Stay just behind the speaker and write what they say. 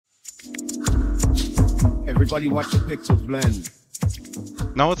Everybody watch the pixels blend.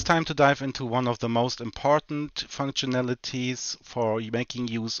 Now it's time to dive into one of the most important functionalities for making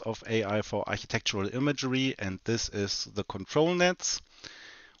use of AI for architectural imagery, and this is the control nets.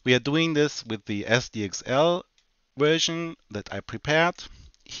 We are doing this with the sdxl version that I prepared.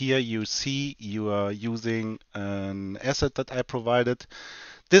 Here you see you are using an asset that I provided.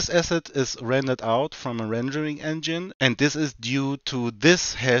 This asset is rendered out from a rendering engine, and this is due to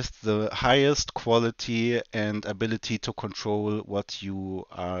this has the highest quality and ability to control what you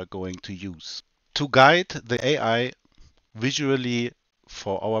are going to use. To guide the AI visually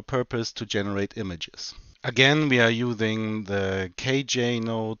for our purpose to generate images. Again, we are using the KJ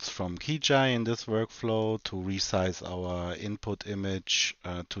nodes from Kijai in this workflow to resize our input image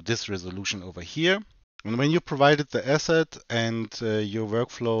to this resolution over here. And when you provided the asset and your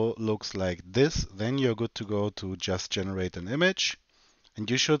workflow looks like this, then you're good to go to just generate an image. And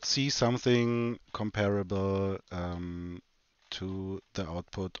you should see something comparable to the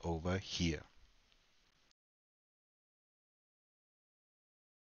output over here.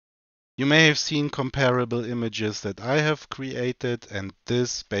 You may have seen comparable images that I have created, and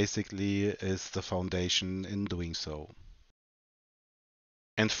this basically is the foundation in doing so.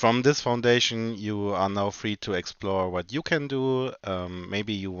 And from this foundation, you are now free to explore what you can do.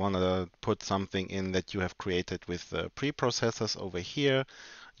 Maybe you want to put something in that you have created with the preprocessors over here.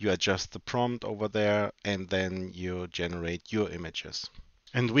 You adjust the prompt over there, and then you generate your images.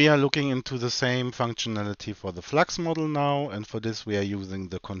 And we are looking into the same functionality for the flux model now, and for this we are using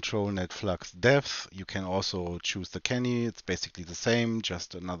the CONTROLNET flux depth. You can also choose the Kenny, it's basically the same,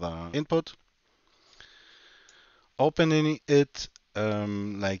 just another input. Opening it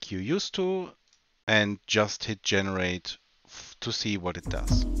like you used to, and just hit generate to see what it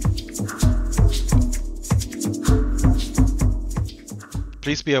does.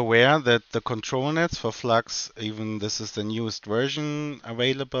 Please be aware that the control nets for Flux, even this is the newest version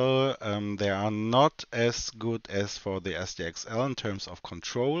available, they are not as good as for the sdxl in terms of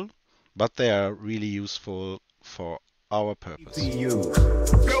control, but they are really useful for our purpose.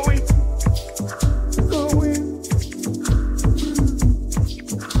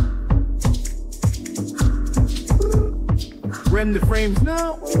 Render frames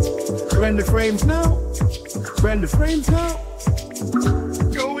now. Render frames now. Render frames now.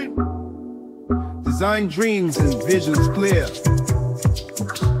 Going. Design dreams and visions clear.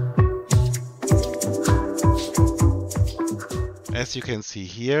 As you can see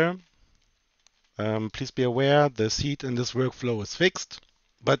here, please be aware the seed in this workflow is fixed.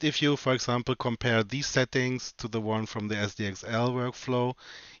 But if you, for example, compare these settings to the one from the sdxl workflow,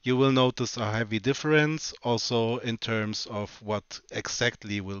 you will notice a heavy difference also in terms of what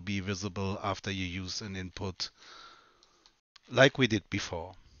exactly will be visible after you use an input like we did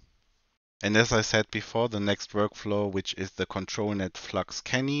before. And as I said before, the next workflow, which is the CONTROLNET flux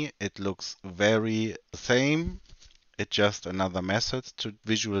Kenny, it looks very the same. It's just another method to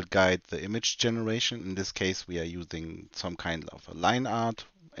visual guide the image generation. In this case, we are using some kind of a line art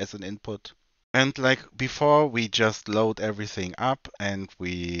as an input. And like before, we just load everything up and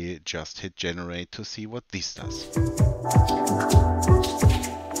we just hit generate to see what this does.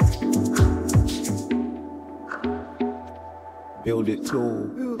 Build it tool.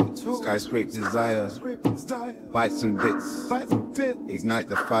 Skyscrape desire. Bytes and bits. Ignite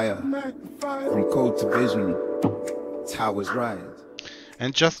the fire. From code to vision. Towers rise.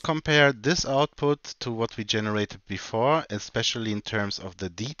 And just compare this output to what we generated before, especially in terms of the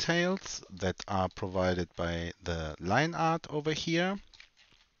details that are provided by the line art over here.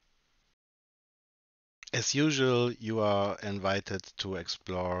 As usual, you are invited to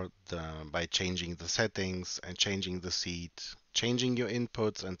explore by changing the settings and changing the seed, changing your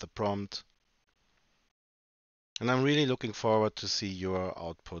inputs and the prompt. And I'm really looking forward to see your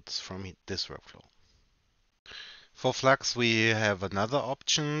outputs from this workflow. For Flux, we have another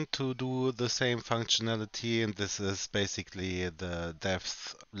option to do the same functionality, and this is basically the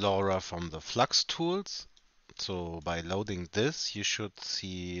depth LoRa from the Flux tools. So by loading this, you should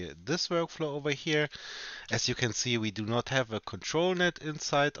see this workflow over here. As you can see, we do not have a control net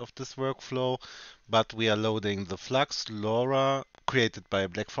inside of this workflow, but we are loading the Flux LoRa created by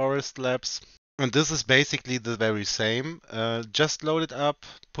Black Forest Labs. And this is basically the very same. Just load it up,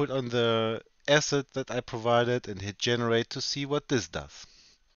 put on the asset that I provided and hit generate to see what this does.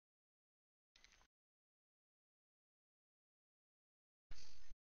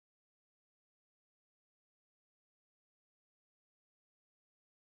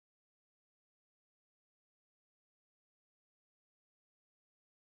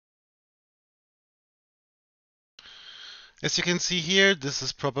 As you can see here, this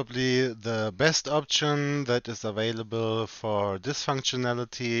is probably the best option that is available for this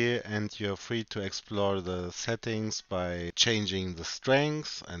functionality, and you're free to explore the settings by changing the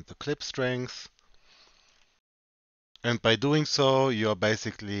strength and the clip strength. And by doing so, you're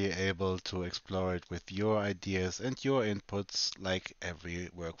basically able to explore it with your ideas and your inputs, like every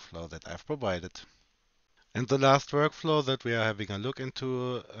workflow that I've provided. And the last workflow that we are having a look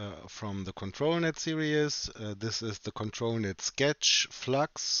into from the CONTROLNET series, this is the CONTROLNET sketch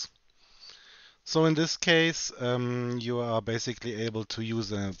flux. So in this case, you are basically able to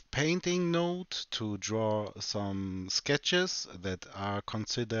use a painting node to draw some sketches that are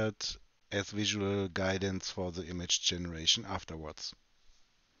considered as visual guidance for the image generation afterwards.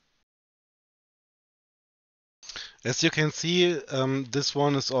 As you can see, this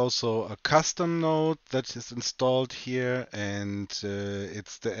one is also a custom node that is installed here, and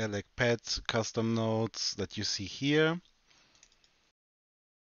it's the LECPAD custom nodes that you see here.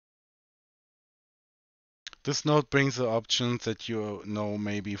 This node brings the options that you know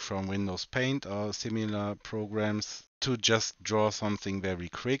maybe from Windows Paint or similar programs to just draw something very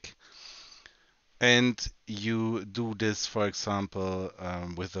quick. And you do this, for example,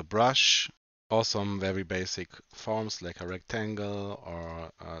 with a brush or some very basic forms like a rectangle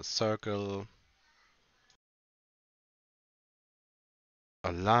or a circle,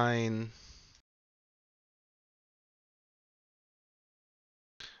 a line.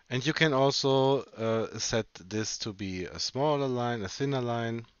 And you can also set this to be a smaller line, a thinner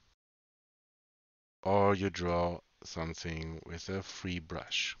line, or you draw something with a free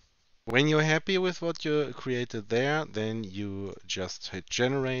brush. When you're happy with what you created there, then you just hit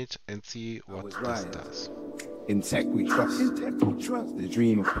generate and see what this does. In tech we trust. The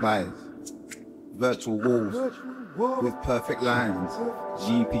dream applies. Virtual walls with perfect lines.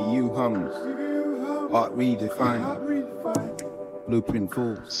 GPU hums. Art redefined. Blueprint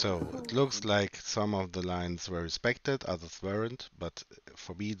full. So it looks like some of the lines were respected, others weren't, but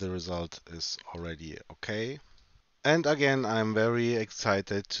for me the result is already okay. And again, I'm very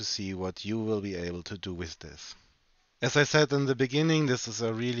excited to see what you will be able to do with this. As I said in the beginning, this is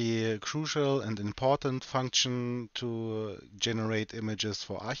a really crucial and important function to generate images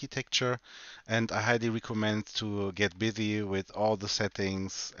for architecture, and I highly recommend to get busy with all the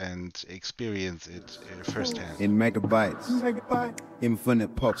settings and experience it firsthand. In megabytes,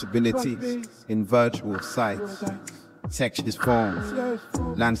 infinite possibilities, in virtual sites, textures forms,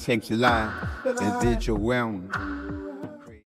 landscapes alive, in digital realm.